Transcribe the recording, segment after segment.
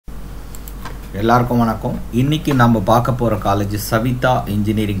எல்லாருக்கும் வணக்கம். இன்னைக்கு நம்ம பார்க்க போற காலேஜ் Saveetha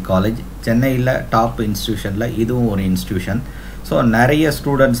Engineering College. சென்னையில டாப் இன்ஸ்டிடியூஷன்ல இதுவும் ஒரு இன்ஸ்டிடியூஷன். ஸோ நிறைய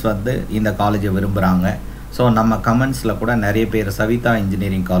ஸ்டூடெண்ட்ஸ் வந்து இந்த காலேஜை விரும்புகிறாங்க. ஸோ நம்ம கமெண்ட்ஸில் கூட நிறைய பேர் Saveetha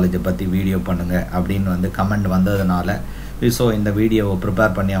Engineering College பற்றி வீடியோ பண்ணுங்க அப்படின்னு வந்து கமெண்ட் வந்ததுனால ஸோ இந்த வீடியோவை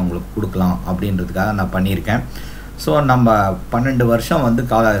ப்ரிப்பேர் பண்ணி அவங்களுக்கு கொடுக்கலாம் அப்படின்றதுக்காக நான் பண்ணியிருக்கேன். ஸோ நம்ம 12 வருஷம் வந்து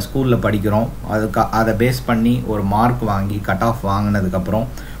ஸ்கூலில் படிக்கிறோம். அதை பேஸ் பண்ணி ஒரு மார்க் வாங்கி கட் ஆஃப் வாங்கினதுக்கப்புறம்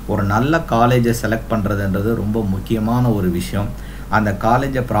ஒரு நல்ல காலேஜை செலக்ட் பண்ணுறதுன்றது ரொம்ப முக்கியமான ஒரு விஷயம். அந்த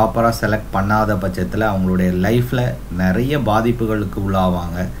காலேஜை ப்ராப்பராக செலக்ட் பண்ணாத பட்சத்தில் அவங்களுடைய லைஃப்பில் நிறைய பாதிப்புகளுக்கு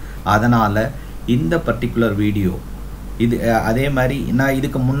உள்ளாவாங்க. அதனால் இந்த பர்டிகுலர் வீடியோ இது அதே மாதிரி நான்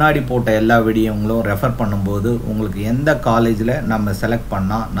இதுக்கு முன்னாடி போட்ட எல்லா வீடியோங்களும் ரெஃபர் பண்ணும்போது உங்களுக்கு எந்த காலேஜில் நம்ம செலக்ட்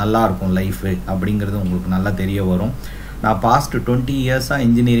பண்ணால் நல்லாயிருக்கும் லைஃபு அப்படிங்கிறது உங்களுக்கு நல்லா தெரிய வரும். நான் பாஸ்ட் 20 இயர்ஸாக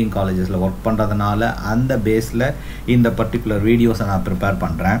இன்ஜினியரிங் காலேஜஸில் ஒர்க் பண்ணுறதுனால அந்த பேஸில் இந்த பர்டிகுலர் வீடியோஸை நான் ப்ரிப்பேர்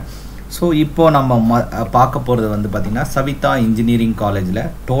பண்ணுறேன். ஸோ இப்போது நம்ம பார்க்க போகிறது வந்து பார்த்திங்கன்னா Saveetha Engineering Collegeல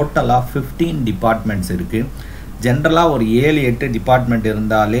டோட்டலாக 15 டிபார்ட்மெண்ட்ஸ் இருக்குது. ஜென்ரலாக ஒரு 7-8 டிபார்ட்மெண்ட்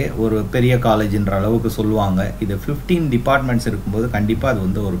இருந்தாலே ஒரு பெரிய காலேஜுன்ற அளவுக்கு சொல்லுவாங்க. இது 15 டிபார்ட்மெண்ட்ஸ் இருக்கும்போது கண்டிப்பாக அது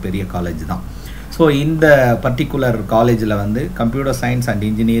வந்து ஒரு பெரிய காலேஜ் தான். ஸோ இந்த பர்டிகுலர் காலேஜில் வந்து computer science and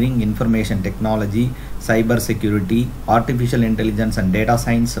engineering, information technology, cyber security, artificial intelligence and data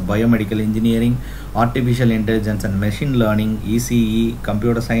science, biomedical engineering, artificial intelligence and machine learning, ECE,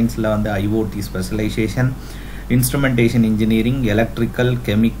 computer சயின்ஸில் வந்து IoT specialisation, instrumentation engineering, electrical,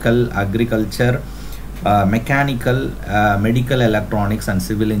 chemical, agriculture, mechanical, medical electronics and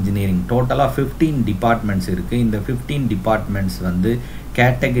civil engineering. டோட்டலாக 15 departments இருக்குது. இந்த 15 departments வந்து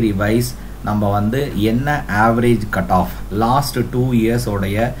category wise நம்ம வந்து என்ன average cut off last 2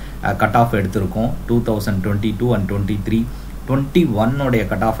 இயர்ஸோடைய cut off எடுத்திருக்கோம். 2022 அண்ட் 23, 21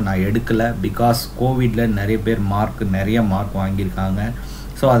 கட் ஆஃப் நான் எடுக்கலை. பிகாஸ் கோவிடில் நிறைய மார்க் வாங்கியிருக்காங்க.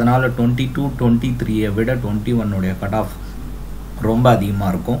 ஸோ அதனால் 22, 23 விட 21 கட் ஆஃப் ரொம்ப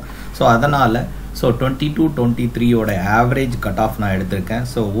அதிகமாக இருக்கும். ஸோ அதனால் 22, 23 ஆவரேஜ் கட் ஆஃப் நான் எடுத்திருக்கேன்.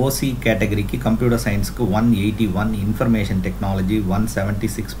 ஸோ ஓசி கேட்டகரிக்கு computer சயின்ஸுக்கு 181, information technology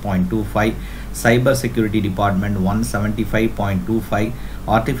 176.25, cyber security department 175.25,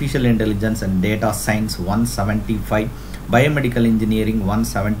 artificial intelligence and data science 175, biomedical engineering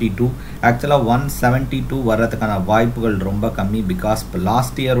 172. ஆக்சுவலாக 172 வர்றதுக்கான வாய்ப்புகள் ரொம்ப கம்மி. பிகாஸ் இப்போ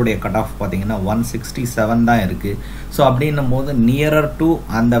லாஸ்ட் இயருடைய கட் ஆஃப் பார்த்தீங்கன்னா 167 தான் இருக்குது. ஸோ அப்படின்னும் போது நியரர் டு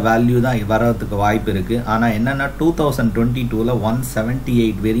அந்த வேல்யூ தான் வர்றதுக்கு வாய்ப்பு இருக்குது. ஆனால் என்னென்னா 2022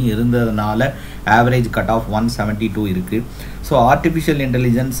 178 வரையும் இருந்ததுனால ஆவரேஜ் கட் ஆஃப் 172 இருக்குது. So artificial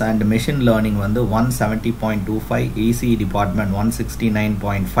intelligence and machine learning வந்து 170.25, இசிஇ டிபார்ட்மெண்ட்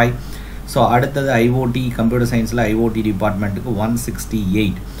 169.5. ஸோ அடுத்தது ஐஓடி, கம்ப்யூட்டர் சயின்ஸில் ஐஓடி டிபார்ட்மெண்ட்டுக்கு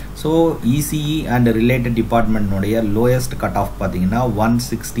 168. So ECE and related டிபார்ட்மெண்ட்னுடைய lowest cut off பார்த்தீங்கன்னா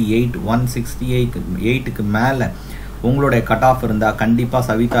 168. 168க்கு மேலே உங்களுடைய கட் ஆஃப் இருந்தால் கண்டிப்பாக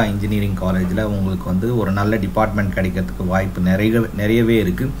Saveetha Engineering Collegeல உங்களுக்கு வந்து ஒரு நல்ல டிபார்ட்மெண்ட் கிடைக்கிறதுக்கு வாய்ப்பு நிறையவே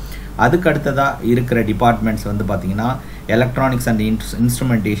இருக்குது. அதுக்கு அடுத்ததாக இருக்கிற டிபார்ட்மெண்ட்ஸ் வந்து பார்த்திங்கன்னா electronics and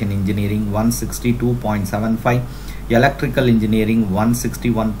instrumentation engineering 162.75, electrical engineering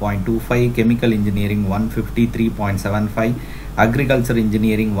 161.25, chemical engineering 153.75, agriculture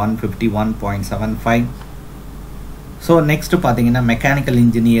engineering 151.75. So next பார்த்தீங்கன்னா மெக்கானிக்கல்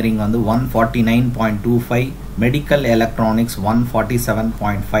இன்ஜினியரிங் வந்து 149.25, medical electronics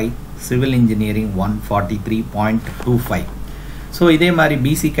 147.5, civil engineering 143.25. So இதே மாதிரி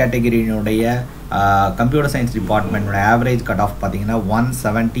PC கேட்டகரியினுடைய computer science டிபார்ட்மெண்ட்டோட average cut off பார்த்தீங்கன்னா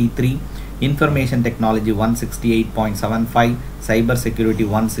 173, information technology 168.75, cyber security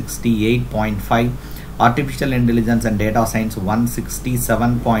 168.5, artificial intelligence and data science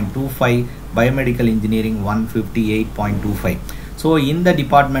 167.25, biomedical engineering 158.25. So இந்த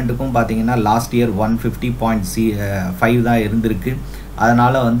டிபார்ட்மெண்ட்டுக்கும் பார்த்தீங்கன்னா last year 150.5 தான் இருந்திருக்கு.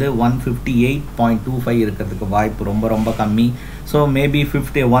 அதனால் வந்து 158.25 இருக்கிறதுக்கு வாய்ப்பு ரொம்ப கம்மி. ஸோ மேபி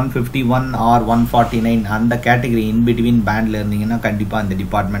 151 ஆர் 149 அந்த கேட்டகரி இன்பிட்வீன் பேண்டில் இருந்தீங்கன்னா கண்டிப்பாக இந்த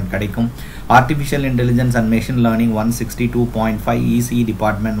டிபார்ட்மெண்ட் கிடைக்கும். Artificial intelligence and machine learning 162.5, ECE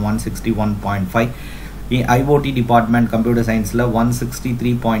department 161.5, IoT department computer சயின்ஸில்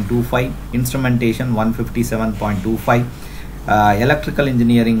 163.25, இன்ஸ்ட்ருமெண்டேஷன் 157.25, எலக்ட்ரிக்கல்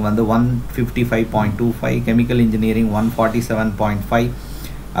இன்ஜினியரிங் வந்து 155.25, chemical engineering 147.5,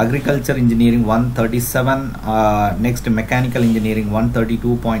 agriculture engineering 137, next mechanical engineering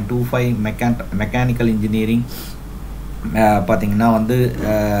 132.25, mechanical engineering பார்த்தீங்கன்னா வந்து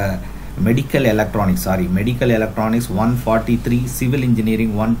medical electronics 143, civil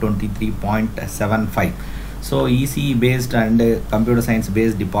engineering 123.75. So ECE based and computer science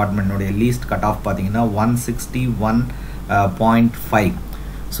based department least cut off பார்த்தீங்கன்னா 161.5.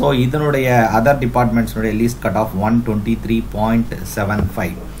 So இதனுடைய other டிபார்ட்மெண்ட்ஸுடைய least cut off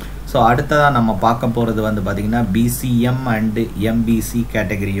 123.75. So அடுத்ததாக நம்ம பார்க்க போகிறது வந்து பார்த்திங்கன்னா BCM and MBC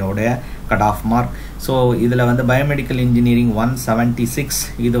கேட்டகரியோட cut off mark. So இதில் வந்து பயோமெடிக்கல் இன்ஜினியரிங் 176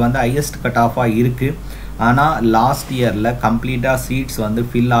 இது வந்து ஹையஸ்ட் கட் ஆஃபாக இருக்குது. ஆனால் லாஸ்ட் இயரில் கம்ப்ளீட்டாக சீட்ஸ் வந்து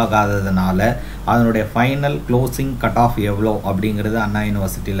ஃபில் ஆகாததுனால அதனுடைய ஃபைனல் க்ளோசிங் கட் ஆஃப் எவ்வளோ அப்படிங்கிறது அண்ணா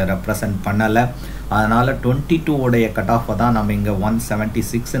யூனிவர்சிட்டியில் ரெப்ரசன்ட் பண்ணலை. அதனால் 22 உடைய கட் ஆஃபை தான் நம்ம இங்கே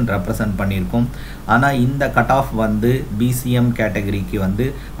 176 ரெப்ரசன்ட் பண்ணியிருக்கோம். ஆனால் இந்த கட் ஆஃப் வந்து பிசிஎம் கேட்டகரிக்கு வந்து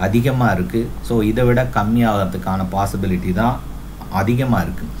அதிகமாக இருக்குது. ஸோ இதை விட கம்மியாகிறதுக்கான பாசிபிலிட்டி தான் அதிகமாக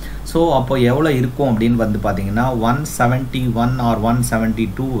இருக்குது. ஸோ அப்போ எவ்வளோ இருக்கும் அப்படின்னு வந்து பார்த்தீங்கன்னா 171 ஆர்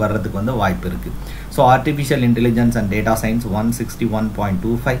 172 வர்றதுக்கு வந்து வாய்ப்பு இருக்குது. So artificial intelligence and data science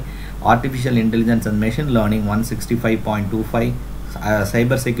 161.25, artificial intelligence and machine learning 165.25,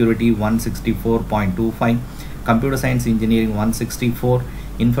 Cybersecurity 164.25, Computer Science Engineering 164,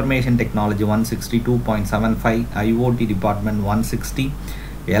 Information Technology 162.75, IoT Department 160,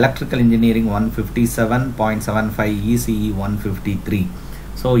 Electrical Engineering 157.75, ECE 153.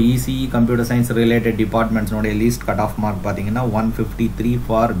 So ECE Computer Science related departments நோடைய least cut off mark பார்த்தீங்கன்னா 153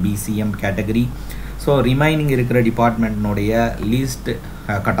 for BCM category. So remaining இருக்கிற department நோடைய least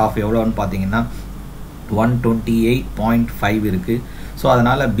cut off எவ்வளோன்னு பார்த்தீங்கன்னா 128.5 இருக்குது. So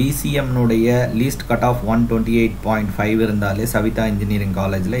அதனால் BCM நோடைய least cut off 128.5 இருந்தாலே Savitha engineering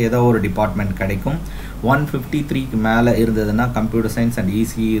காலேஜில் ஏதோ ஒரு டிபார்ட்மெண்ட் கிடைக்கும். 153க்கு மேலே இருந்ததுன்னா computer science and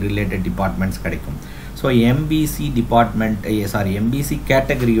ECE related departments கிடைக்கும். So MBC department MBC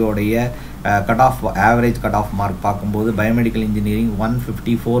கேட்டகரியோடைய cut off average cut off mark பார்க்கும்போது biomedical engineering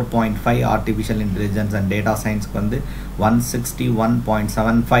 154.5, artificial intelligence and data சயின்ஸ்க்கு வந்து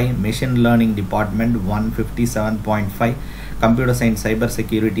 161.75, machine learning department 157.5, Computer Science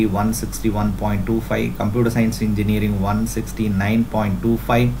Cybersecurity 161.25, Computer Science Engineering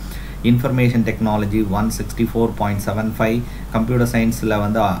 169.25, Information Technology 164.75, Computer Science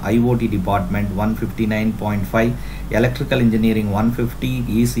வந்து IoT Department 159.5, Electrical Engineering 150,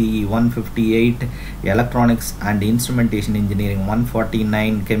 ECE 158, Electronics and Instrumentation Engineering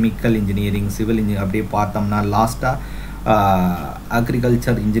 149, Chemical Engineering, Civil Engineering அப்படியே பார்த்தோம்னா லாஸ்ட்டாக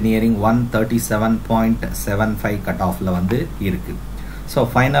agriculture engineering 137.75 cut ஆஃபில் வந்து இருக்குது. So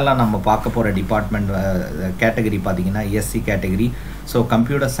ஃபைனலாக நம்ம பார்க்க போகிற டிபார்ட்மெண்ட் கேட்டகரி பார்த்திங்கன்னா SC category. So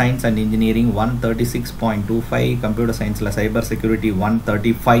computer science and engineering 136.25, computer சயின்ஸில் cyber security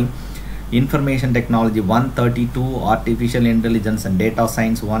 135, information technology 132, artificial intelligence and data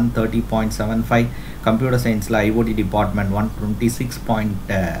science 130.75, computer சயின்ஸில் IoT department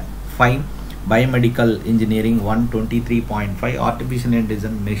 126.5, biomedical engineering 123.5, artificial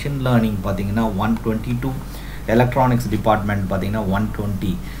intelligence machine learning பார்த்தீங்கன்னா 122, electronics department பார்த்தீங்கன்னா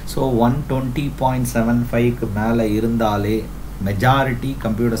 120. So 120.75க்கு மேலே இருந்தாலே majority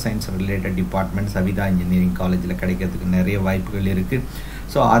computer science related department Savitha engineering காலேஜில் கிடைக்கிறதுக்கு நிறைய வாய்ப்புகள் இருக்குது.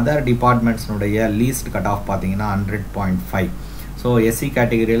 So other டிபார்ட்மெண்ட்ஸ்னுடைய least cut off பார்த்தீங்கன்னா 100.5. ஸோ எஸ்சி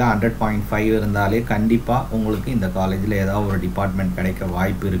கேட்டகரியில் 100.5 இருந்தாலே கண்டிப்பாக உங்களுக்கு இந்த காலேஜில் ஏதாவது ஒரு டிபார்ட்மெண்ட் கிடைக்க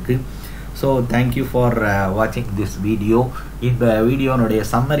வாய்ப்பு இருக்குது. ஸோ தேங்க்யூ ஃபார் வாட்சிங் திஸ் வீடியோ. இந்த வீடியோனுடைய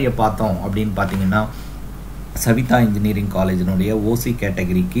சம்மரியை பார்த்தோம் அப்படின்னு பார்த்தீங்கன்னா சவிதா இன்ஜினியரிங் காலேஜினுடைய ஓசி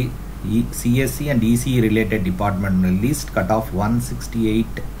கேட்டகரிக்கு CSC and ECE related department least cut off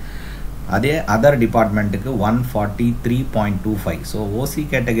 168, அதே அதர் டிபார்ட்மெண்ட்டுக்கு 143.25. ஸோ ஓசி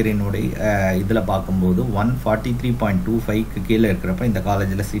கேட்டகரியினுடைய இதில் பார்க்கும்போது 143.25க்கு கீழே இருக்கிறப்ப இந்த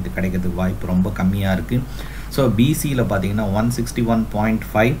காலேஜில் சீட்டு கிடைக்கிறதுக்கு வாய்ப்பு ரொம்ப கம்மியாக இருக்குது. ஸோ பிசியில் பார்த்தீங்கன்னா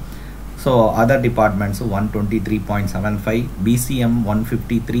 161.5, so other departments 123.75, BCM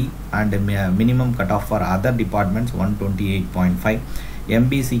 153 and minimum cut off for other departments 128.5,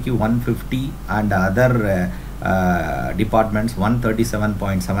 எம்பிசிக்கு 150 and other departments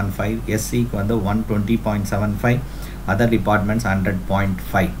 137.75, எஸ்சிக்கு வந்து 120.75, other departments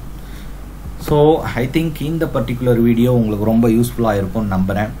 100.5. So I think இந்த பர்டிகுலர் வீடியோ உங்களுக்கு ரொம்ப யூஸ்ஃபுல்லாக இருக்கும்னு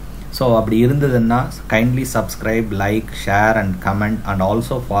நம்புகிறேன். ஸோ அப்படி இருந்ததுன்னா kindly subscribe, like, share and comment and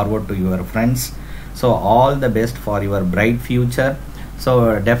also forward to your friends. So all the best for your bright future. So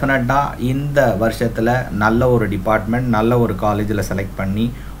டெஃபினட்டாக இந்த வருஷத்தில் நல்ல ஒரு டிபார்ட்மெண்ட் நல்ல ஒரு காலேஜில் செலக்ட் பண்ணி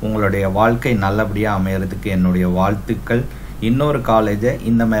உங்களுடைய வாழ்க்கை நல்லபடியாக அமையறதுக்கு என்னுடைய வாழ்த்துக்கள். இன்னொரு காலேஜை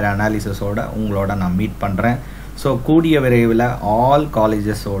இந்த மாதிரி அனாலிசிஸோட உங்களோட நான் மீட் பண்ணுறேன். ஸோ கூடிய விரைவில் ஆல்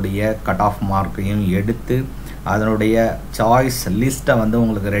காலேஜஸோடைய கட் ஆஃப் மார்க்கையும் எடுத்து அதனுடைய சாய்ஸ் லிஸ்ட்டை வந்து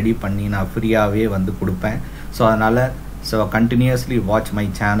உங்களுக்கு ரெடி பண்ணி நான் ஃப்ரீயாகவே வந்து கொடுப்பேன். ஸோ அதனால் continuously watch my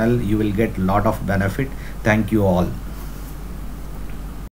channel, you will get lot of benefit. Thank you all.